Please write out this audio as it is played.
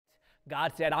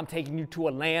God said, I'm taking you to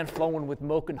a land flowing with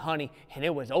milk and honey, and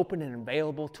it was open and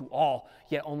available to all.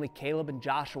 Yet only Caleb and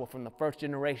Joshua from the first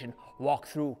generation walked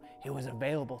through. It was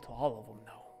available to all of them,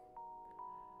 though.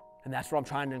 And that's what I'm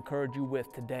trying to encourage you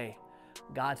with today.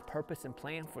 God's purpose and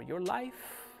plan for your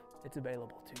life, it's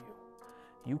available to you.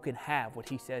 You can have what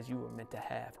he says you are meant to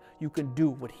have. You can do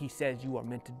what he says you are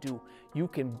meant to do. You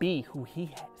can be who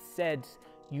he says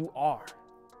you are.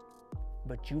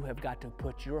 But you have got to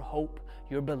put your hope,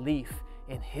 your belief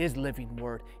in his living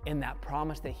word, in that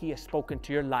promise that he has spoken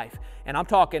to your life. And I'm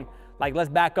talking, like, let's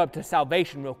back up to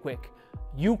salvation real quick.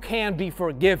 You can be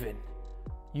forgiven.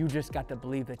 You just got to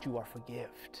believe that you are forgiven.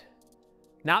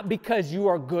 Not because you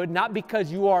are good, not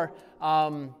because you are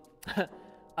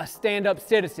a stand-up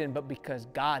citizen, but because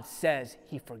God says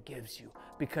he forgives you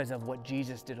because of what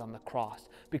Jesus did on the cross.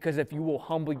 Because if you will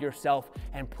humble yourself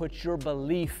and put your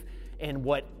belief in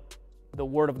what the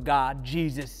Word of God,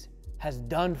 Jesus, has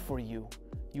done for you,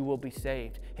 you will be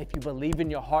saved. If you believe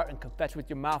in your heart and confess with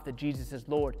your mouth that Jesus is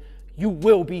Lord, you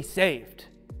will be saved.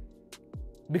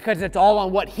 Because it's all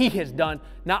on what he has done,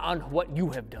 not on what you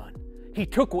have done. He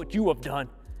took what you have done,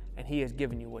 and he has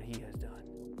given you what he has done.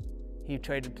 He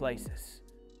traded places.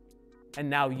 And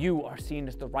now you are seen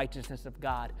as the righteousness of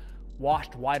God,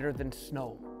 washed whiter than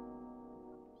snow,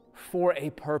 for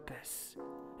a purpose.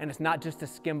 And it's not just to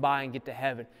skim by and get to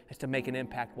heaven. It's to make an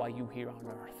impact while you're here on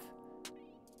earth.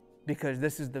 Because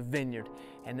this is the vineyard,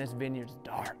 and this vineyard's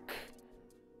dark.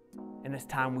 And it's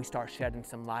time we start shedding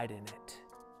some light in it.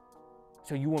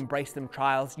 So you embrace them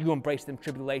trials, you embrace them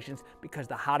tribulations, because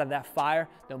the hotter that fire,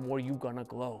 the more you're going to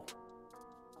glow.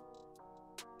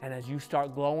 And as you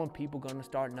start glowing, people are going to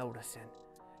start noticing.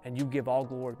 And you give all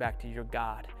glory back to your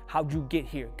God. How'd you get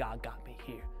here? God got me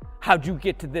here. How'd you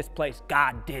get to this place?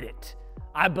 God did it.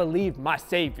 I believed my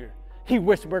Savior. He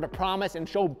whispered a promise and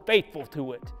showed faithful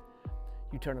to it.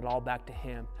 You turn it all back to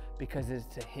him, because it's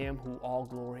to him who all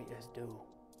glory is due.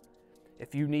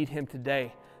 If you need him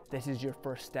today, this is your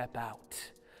first step out.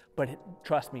 But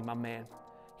trust me, my man,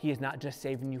 he is not just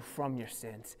saving you from your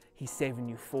sins. He's saving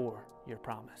you for your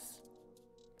promise.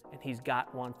 And he's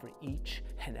got one for each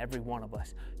and every one of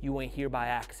us. You ain't here by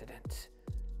accident.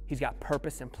 He's got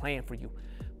purpose and plan for you.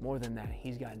 More than that,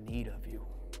 he's got need of you.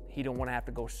 He don't want to have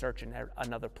to go searching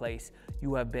another place.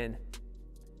 You have been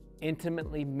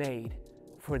intimately made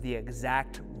for the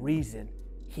exact reason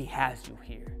he has you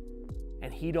here.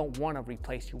 And he don't want to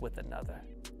replace you with another.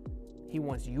 He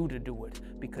wants you to do it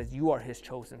because you are his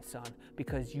chosen son,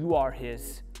 because you are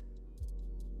his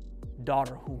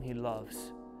daughter whom he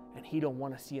loves. And he don't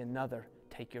want to see another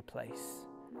take your place.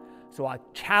 So I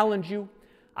challenge you,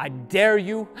 I dare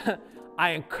you,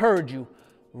 I encourage you,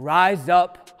 rise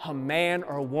up, a man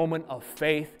or a woman of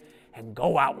faith, and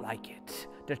go out like it.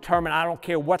 Determine, I don't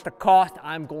care what the cost,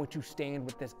 I'm going to stand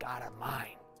with this God of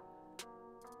mine.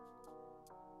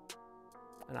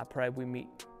 And I pray we meet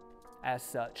as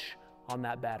such on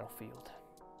that battlefield.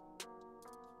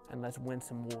 And let's win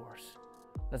some wars.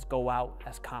 Let's go out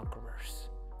as conquerors.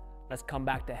 Let's come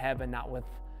back to heaven not with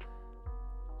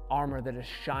armor that is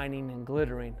shining and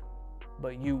glittering,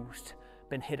 but used,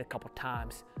 been hit a couple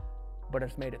times, but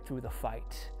has made it through the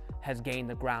fight, has gained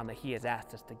the ground that he has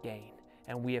asked us to gain.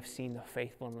 And we have seen the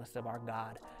faithfulness of our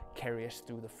God carry us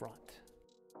through the front.